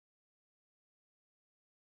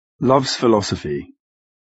Love's Philosophy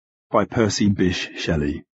by Percy Bysshe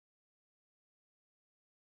Shelley.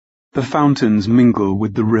 The fountains mingle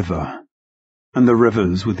with the river, and the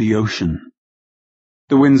rivers with the ocean.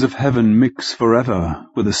 The winds of heaven mix forever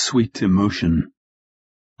with a sweet emotion.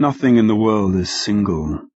 Nothing in the world is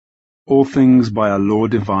single. All things by a law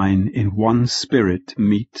divine in one spirit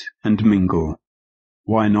meet and mingle.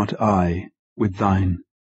 Why not I with thine?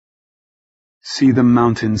 See the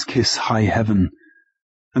mountains kiss high heaven,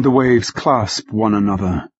 and the waves clasp one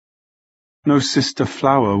another. No sister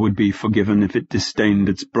flower would be forgiven if it disdained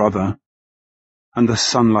its brother. And the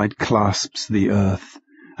sunlight clasps the earth,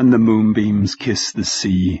 and the moonbeams kiss the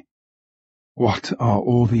sea. What are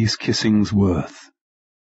all these kissings worth,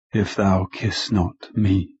 if thou kiss not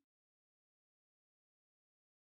me?